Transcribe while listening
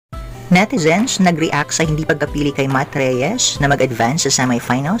Netizens nag-react sa hindi pagkapili kay Matt Reyes na mag-advance sa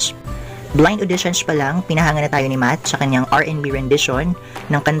semifinals. Blind auditions pa lang, pinahanga na tayo ni Matt sa kanyang R&B rendition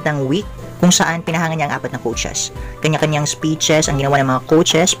ng kantang Weak, kung saan pinahanga niya ang 4 na coaches. Kanya-kanyang speeches ang ginawa ng mga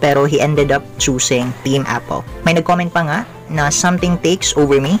coaches, pero he ended up choosing Team Apple. May nag-comment pa nga na something takes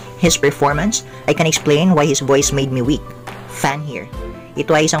over me, his performance. I can explain why his voice made me weak. Fan here.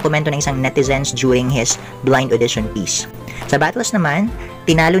 Ito ay isang komento ng isang netizens during his blind audition piece. Sa battles naman,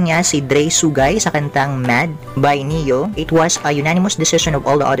 tinalo niya si Dre Sugay sa kantang Mad by Neo. It was a unanimous decision of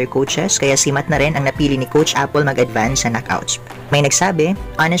all the other coaches, kaya si Matt na rin ang napili ni Coach Apple mag-advance sa knockouts. May nagsabi,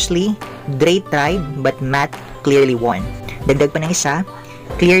 honestly, Dre tried but Matt clearly won. Dagdag pa ng isa,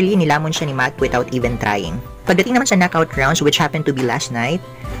 clearly nilamon siya ni Matt without even trying. Pagdating naman sa knockout rounds, which happened to be last night,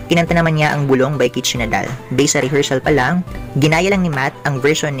 kinanta naman niya ang Bulong by Kitchi Nadal. Based sa rehearsal pa lang, ginaya lang ni Matt ang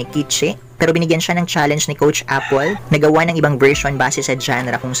version ni Kitchi, pero binigyan siya ng challenge ni Coach Apple na gawa ng ibang version base sa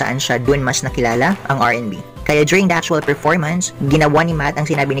genre kung saan siya dun mas nakilala, ang R&B. Kaya during the actual performance, ginawa ni Matt ang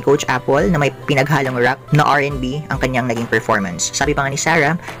sinabi ni Coach Apple na may pinaghalong rock na R&B ang kanyang naging performance. Sabi pa nga ni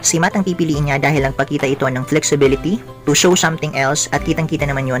Sarah, si Matt ang pipiliin niya dahil lang pakita ito ng flexibility to show something else at kitang-kita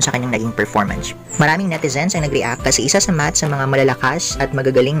naman yon sa kanyang naging performance. Maraming netizens ang nag-react kasi isa sa Matt sa mga malalakas at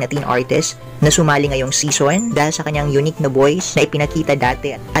magagaling na teen artist na sumali ngayong season dahil sa kanyang unique na voice na ipinakita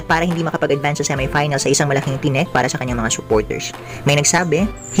dati at para hindi makapag-advance sa semifinal sa isang malaking tinek para sa kanyang mga supporters. May nagsabi,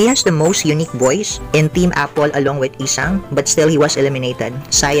 he has the most unique voice in Team Apple along with Isang, but still he was eliminated.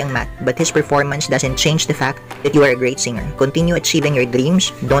 Sayang Matt, but his performance doesn't change the fact that you are a great singer. Continue achieving your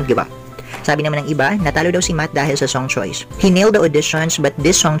dreams, don't give up. Sabi naman ng iba, natalo daw si Matt dahil sa song choice. He nailed the auditions but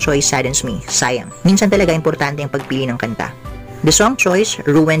this song choice saddens me. Sayang. Minsan talaga importante ang pagpili ng kanta. The song choice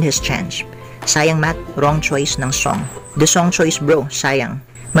ruined his chance. Sayang Matt, wrong choice ng song. The song choice bro, sayang.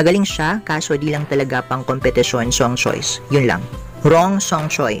 Magaling siya, kaso di lang talaga pang kompetisyon song choice. Yun lang. Wrong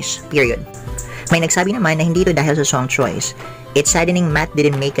song choice. Period. May nagsabi naman na hindi ito dahil sa song choice. It's saddening Matt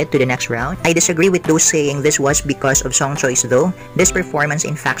didn't make it to the next round. I disagree with those saying this was because of song choice though. This performance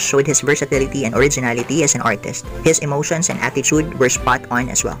in fact showed his versatility and originality as an artist. His emotions and attitude were spot on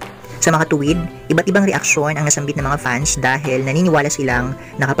as well. Sa mga tuwid, iba't ibang reaksyon ang nasambit ng mga fans dahil naniniwala silang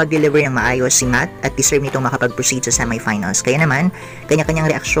nakapag-deliver ng maayos si Matt at deserve nitong makapag-proceed sa semifinals. Kaya naman, kanya-kanyang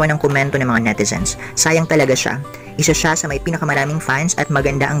reaksyon ang komento ng mga netizens. Sayang talaga siya. Isa siya sa may pinakamaraming fans at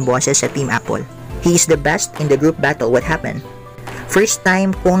maganda ang boses sa Team Apple. He is the best in the group battle. What happened? First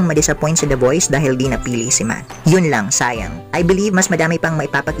time kong ma-disappoint sa The Voice dahil di napili si Matt. Yun lang, sayang. I believe mas madami pang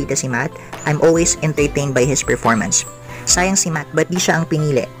maipapakita si Matt. I'm always entertained by his performance. Sayang si Matt, but di siya ang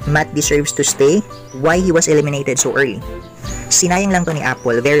pinili. Matt deserves to stay. Why he was eliminated so early? Sinayang lang to ni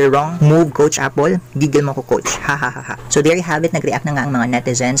Apple. Very wrong move, Coach Apple. Gigil mo ko, Coach. Ha ha ha ha. So there you have it. Nag-react na nga ang mga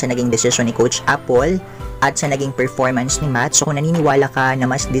netizens sa naging desisyon ni Coach Apple at sa naging performance ni Matt. So kung naniniwala ka na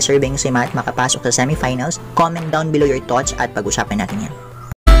mas deserving si Matt makapasok sa semifinals, comment down below your thoughts at pag-usapan natin yan.